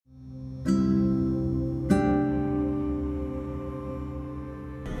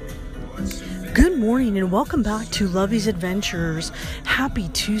morning and welcome back to Lovey's Adventures. Happy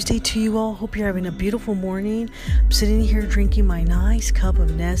Tuesday to you all. Hope you're having a beautiful morning. I'm sitting here drinking my nice cup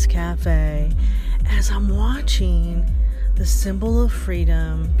of Nescafe as I'm watching the symbol of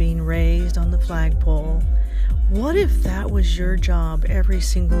freedom being raised on the flagpole. What if that was your job every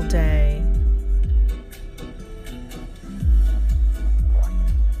single day?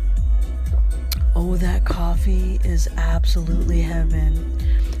 Oh, that coffee is absolutely heaven.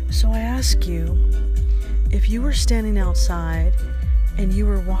 So I ask you, if you were standing outside and you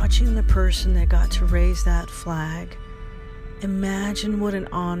were watching the person that got to raise that flag, imagine what an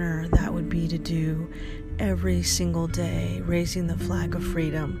honor that would be to do every single day, raising the flag of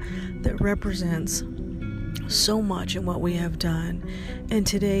freedom that represents so much in what we have done. And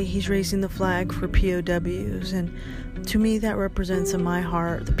today he's raising the flag for POWs, and to me that represents in my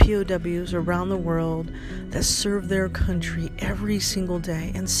heart the POWs around the world that serve their country every single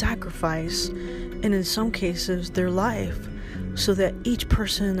day and sacrifice, and in some cases their life, so that each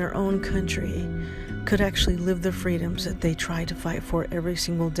person in their own country could actually live the freedoms that they try to fight for every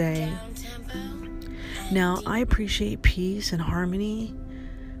single day. Now, I appreciate peace and harmony,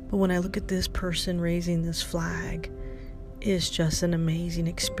 but when I look at this person raising this flag, it's just an amazing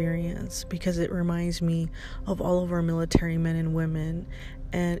experience because it reminds me of all of our military men and women.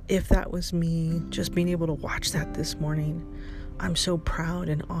 And if that was me, just being able to watch that this morning, I'm so proud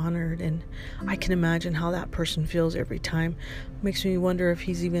and honored. And I can imagine how that person feels every time. Makes me wonder if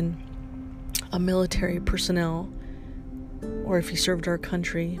he's even a military personnel or if he served our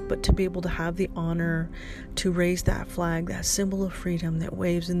country. But to be able to have the honor to raise that flag, that symbol of freedom that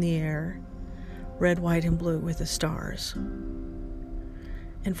waves in the air, red, white, and blue with the stars.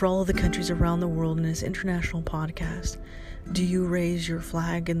 And for all of the countries around the world in this international podcast, do you raise your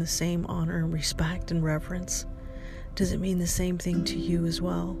flag in the same honor and respect and reverence? Does it mean the same thing to you as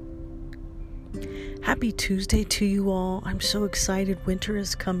well? Happy Tuesday to you all. I'm so excited. Winter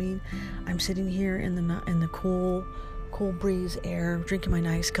is coming. I'm sitting here in the cool breeze air, drinking my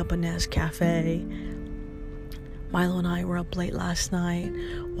nice cup of Nescafe. Milo and I were up late last night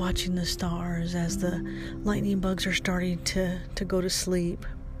watching the stars as the lightning bugs are starting to go to sleep.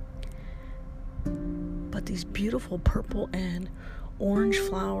 But these beautiful purple and orange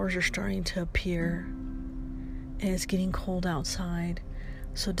flowers are starting to appear, and it's getting cold outside.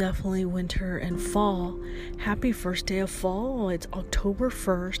 So definitely winter and fall. Happy first day of fall. It's October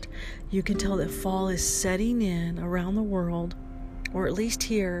 1st. You can tell that fall is setting in around the world, or at least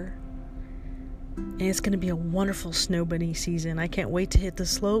here. And it's going to be a wonderful snow bunny season. I can't wait to hit the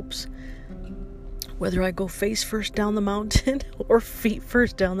slopes. Whether I go face first down the mountain or feet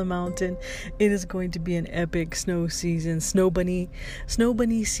first down the mountain, it is going to be an epic snow season. Snow bunny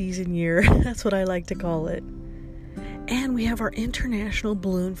season year. That's what I like to call it. And we have our International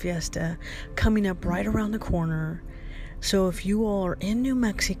Balloon Fiesta coming up right around the corner. So if you all are in New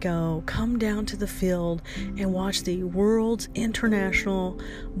Mexico, come down to the field and watch the world's international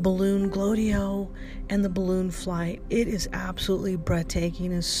balloon Glodio and the balloon flight. It is absolutely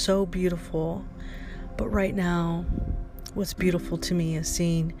breathtaking and so beautiful. But right now, what's beautiful to me is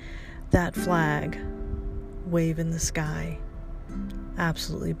seeing that flag wave in the sky.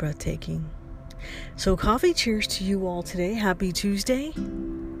 Absolutely breathtaking. So coffee cheers to you all today. Happy Tuesday.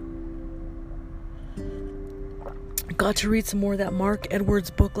 Got to read some more of that Mark Edwards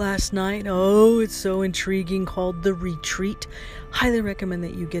book last night. Oh, it's so intriguing, called The Retreat. Highly recommend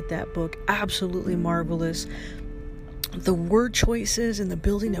that you get that book. Absolutely marvelous. The word choices and the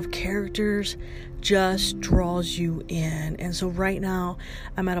building of characters just draws you in. And so right now,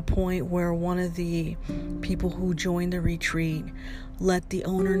 I'm at a point where one of the people who joined the retreat let the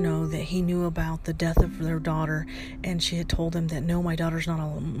owner know that he knew about the death of their daughter, and she had told him that no, my daughter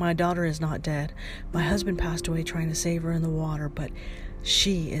is not dead. My husband passed away trying to save her in the water, but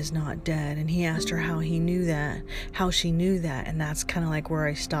she is not dead. And he asked her how she knew that, and that's kind of like where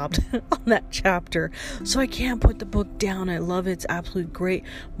I stopped on that chapter. So I can't put the book down. I love it. It's absolutely great.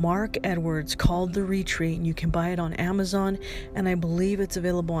 Mark Edwards, called The Retreat, and you can buy it on Amazon, and I believe it's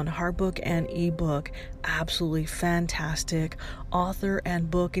available on hardbook and ebook. Absolutely fantastic author and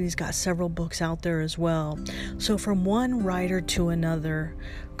book, and he's got several books out there as well. So from one writer to another,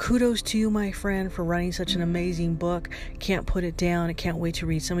 kudos to you, my friend, for writing such an amazing book. Can't put it down. I can't wait to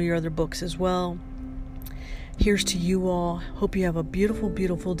read some of your other books as well. Here's to you all. Hope you have a beautiful,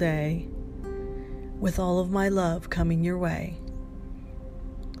 beautiful day with all of my love coming your way.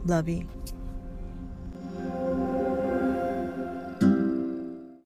 Lovey.